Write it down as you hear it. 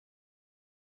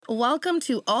Welcome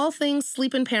to All Things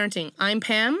Sleep and Parenting. I'm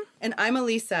Pam. And I'm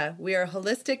Elisa. We are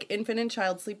holistic infant and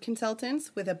child sleep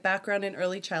consultants with a background in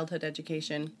early childhood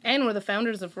education. And we're the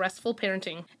founders of Restful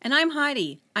Parenting. And I'm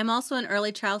Heidi. I'm also an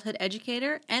early childhood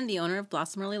educator and the owner of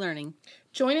Blossom Early Learning.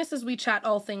 Join us as we chat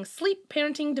all things sleep,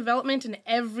 parenting, development, and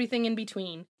everything in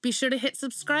between. Be sure to hit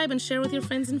subscribe and share with your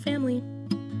friends and family.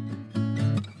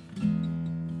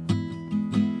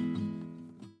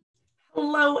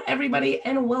 Hello, everybody,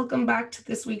 and welcome back to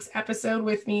this week's episode.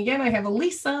 With me again, I have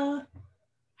Elisa.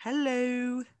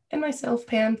 Hello. And myself,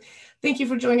 Pam. Thank you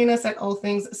for joining us at All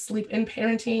Things Sleep and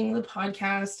Parenting, the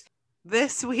podcast.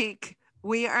 This week,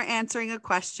 we are answering a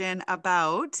question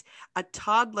about a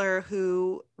toddler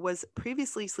who was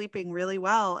previously sleeping really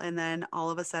well, and then all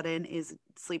of a sudden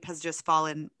sleep has just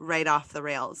fallen right off the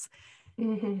rails.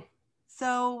 Mm-hmm.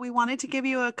 So we wanted to give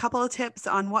you a couple of tips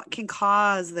on what can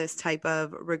cause this type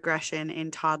of regression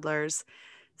in toddlers.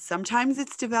 Sometimes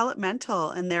it's developmental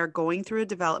and they're going through a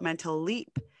developmental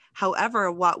leap.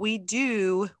 However, what we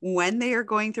do when they are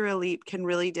going through a leap can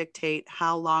really dictate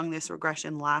how long this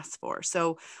regression lasts for.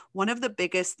 So one of the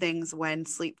biggest things when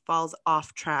sleep falls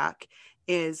off track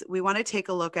is we want to take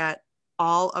a look at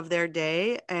all of their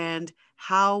day and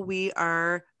how we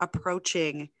are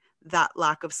approaching that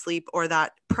lack of sleep or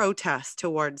that protest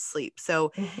towards sleep.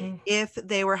 So if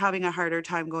they were having a harder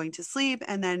time going to sleep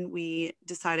and then we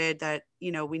decided that,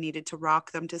 we needed to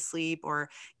rock them to sleep or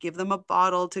give them a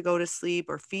bottle to go to sleep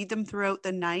or feed them throughout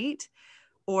the night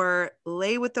or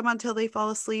lay with them until they fall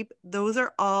asleep, those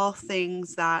are all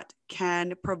things that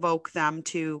can provoke them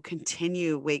to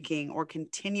continue waking or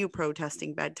continue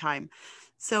protesting bedtime.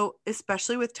 So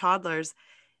especially with toddlers,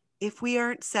 if we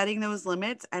aren't setting those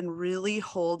limits and really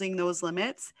holding those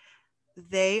limits,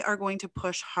 they are going to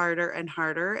push harder and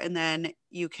harder. And then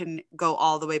you can go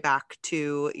all the way back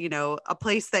to, a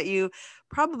place that you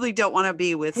probably don't want to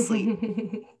be with sleep.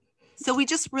 So we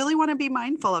just really want to be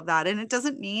mindful of that. And it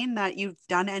doesn't mean that you've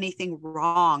done anything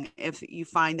wrong if you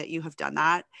find that you have done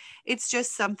that. It's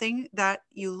just something that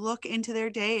you look into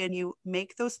their day and you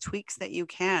make those tweaks that you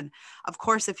can. Of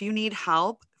course, if you need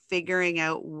help figuring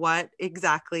out what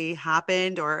exactly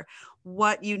happened or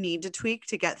what you need to tweak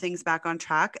to get things back on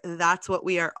track, that's what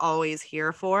we are always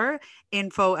here for.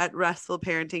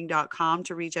 info@restfulparenting.com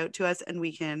to reach out to us, and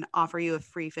we can offer you a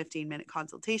free 15-minute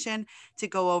consultation to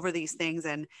go over these things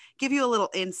and give you a little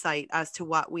insight as to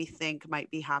what we think might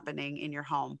be happening in your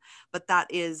home. But that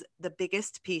is the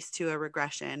biggest piece to a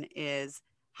regression, is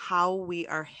how we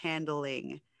are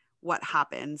handling what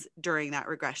happens during that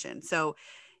regression. So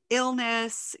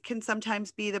illness can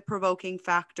sometimes be the provoking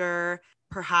factor.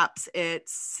 Perhaps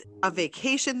it's a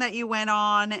vacation that you went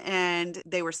on and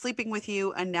they were sleeping with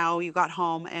you and now you got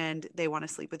home and they want to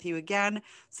sleep with you again.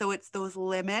 So it's those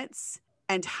limits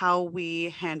and how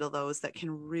we handle those that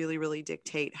can really, really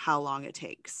dictate how long it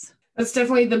takes. That's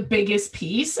definitely the biggest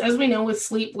piece. As we know with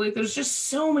sleep, there's just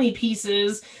so many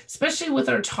pieces, especially with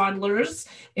our toddlers.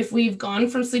 If we've gone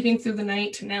from sleeping through the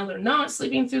night to now they're not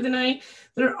sleeping through the night,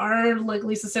 there are, like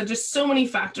Lisa said, just so many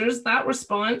factors. That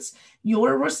response,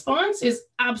 your response, is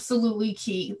absolutely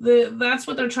key. That's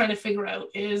what they're trying to figure out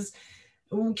is,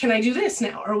 can I do this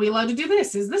now? Are we allowed to do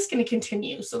this? Is this going to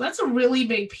continue? So that's a really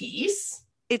big piece.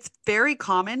 It's very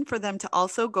common for them to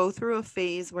also go through a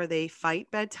phase where they fight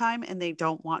bedtime and they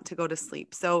don't want to go to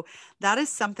sleep. So that is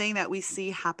something that we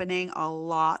see happening a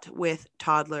lot with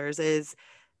toddlers, is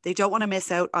they don't want to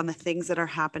miss out on the things that are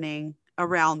happening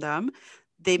around them.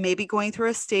 They may be going through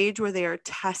a stage where they are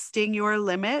testing your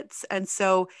limits. And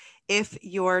so if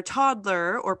your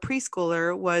toddler or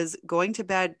preschooler was going to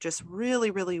bed just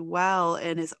really, really well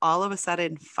and is all of a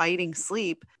sudden fighting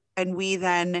sleep, and we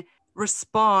then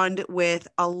respond with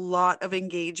a lot of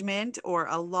engagement or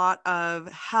a lot of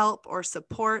help or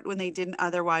support when they didn't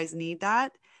otherwise need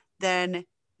that, then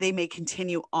they may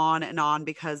continue on and on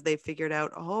because they figured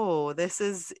out, oh, this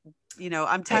is,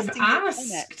 I'm testing.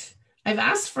 I've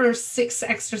asked for 6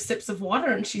 extra sips of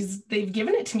water and they've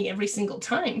given it to me every single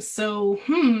time. So,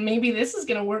 maybe this is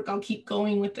going to work. I'll keep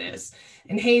going with this.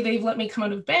 And hey, they've let me come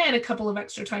out of bed a couple of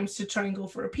extra times to try and go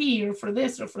for a pee or for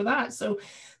this or for that. So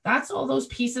that's all those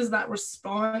pieces. That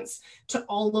response to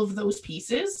all of those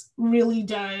pieces really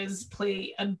does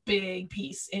play a big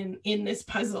piece in this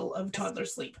puzzle of toddler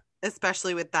sleep.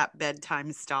 Especially with that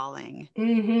bedtime stalling.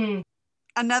 Mm-hmm.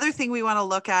 Another thing we want to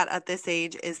look at this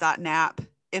age is that nap.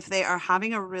 If they are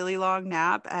having a really long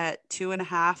nap at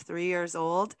 2.5, 3 years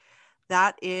old,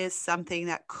 that is something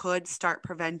that could start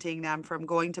preventing them from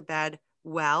going to bed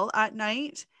well at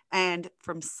night and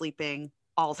from sleeping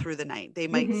all through the night. They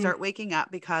might start waking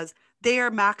up because they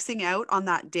are maxing out on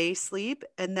that day sleep,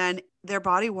 and then their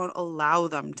body won't allow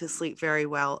them to sleep very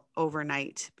well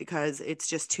overnight because it's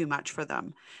just too much for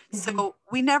them. So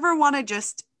we never want to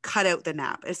just cut out the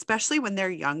nap, especially when they're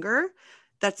younger.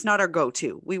 That's not our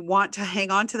go-to. We want to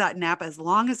hang on to that nap as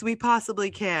long as we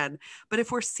possibly can. But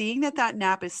if we're seeing that that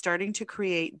nap is starting to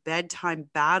create bedtime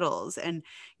battles and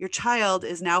your child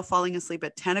is now falling asleep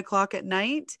at 10 o'clock at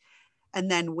night and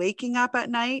then waking up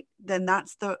at night, then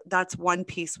that's one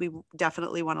piece we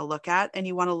definitely want to look at. And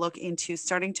you want to look into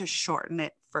starting to shorten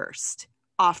it first.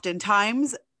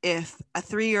 Oftentimes, if a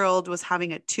 3-year-old was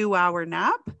having a 2-hour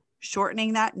nap,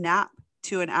 shortening that nap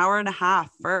to an hour and a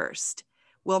half first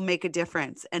will make a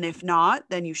difference. And if not,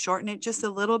 then you shorten it just a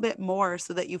little bit more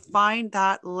so that you find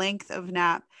that length of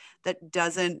nap that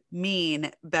doesn't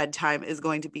mean bedtime is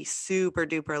going to be super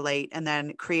duper late and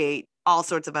then create all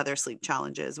sorts of other sleep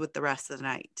challenges with the rest of the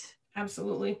night.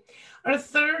 Absolutely. Our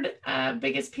third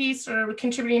biggest piece or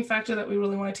contributing factor that we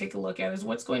really want to take a look at is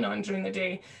what's going on during the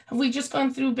day. Have we just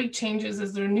gone through big changes?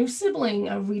 Is there a new sibling?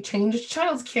 Have we changed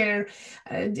childcare?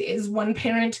 Is one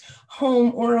parent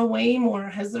home or away more?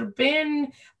 Has there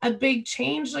been a big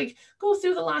change? Like, go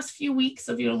through the last few weeks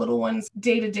of your little one's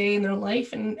day to day in their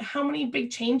life and how many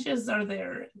big changes are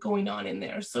there going on in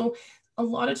there? So a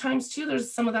lot of times too,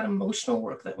 there's some of that emotional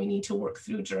work that we need to work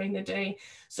through during the day.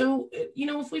 So,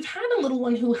 if we've had a little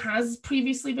one who has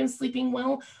previously been sleeping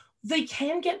well, they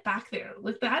can get back there.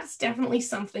 Like, that's definitely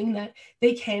something that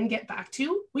they can get back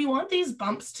to. We want these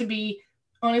bumps to be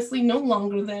honestly no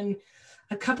longer than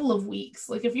a couple of weeks.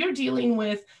 Like, if you're dealing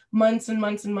with months and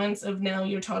months and months of now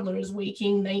your toddler is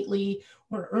waking nightly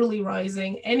or early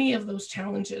rising, any of those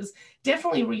challenges,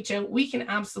 definitely reach out. We can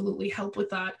absolutely help with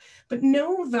that. But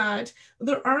know that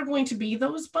there are going to be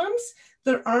those bumps.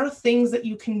 There are things that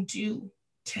you can do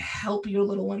to help your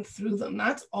little one through them.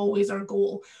 That's always our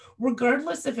goal,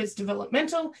 regardless if it's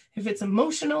developmental, if it's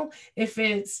emotional, if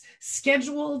it's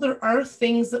schedule, there are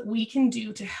things that we can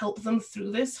do to help them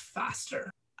through this faster.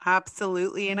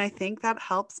 Absolutely. And I think that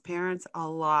helps parents a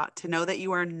lot to know that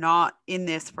you are not in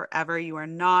this forever. You are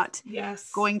not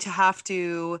going to have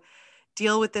to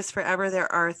deal with this forever.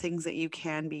 There are things that you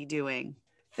can be doing.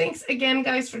 Thanks again,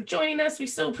 guys, for joining us. We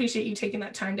so appreciate you taking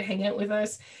that time to hang out with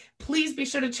us. Please be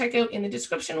sure to check out in the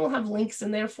description. We'll have links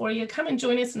in there for you. Come and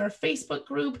join us in our Facebook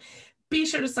group. Be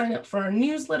sure to sign up for our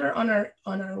newsletter on our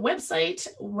website,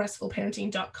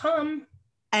 restfulparenting.com.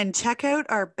 And check out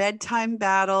our bedtime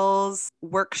battles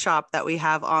workshop that we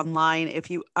have online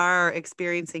if you are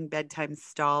experiencing bedtime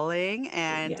stalling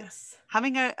and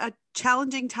having a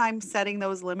challenging time setting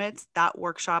those limits. That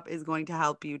workshop is going to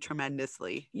help you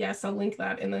tremendously. Yes, I'll link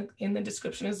that in the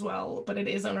description as well, but it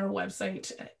is on our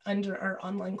website under our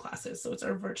online classes. So it's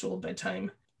our virtual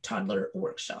bedtime toddler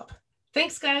workshop.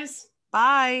 Thanks, guys.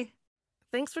 Bye.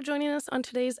 Thanks for joining us on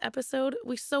today's episode.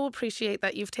 We so appreciate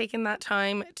that you've taken that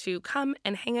time to come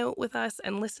and hang out with us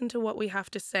and listen to what we have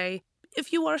to say.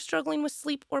 If you are struggling with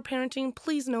sleep or parenting,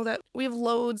 please know that we have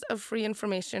loads of free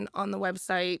information on the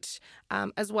website,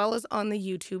 as well as on the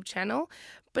YouTube channel.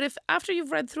 But if after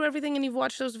you've read through everything and you've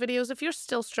watched those videos, if you're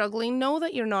still struggling, know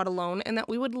that you're not alone and that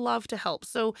we would love to help.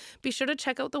 So be sure to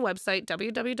check out the website,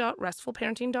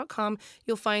 www.restfulparenting.com.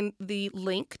 You'll find the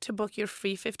link to book your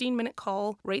free 15-minute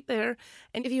call right there.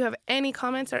 And if you have any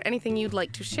comments or anything you'd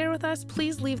like to share with us,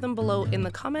 please leave them below in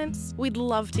the comments. We'd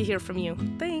love to hear from you.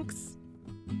 Thanks.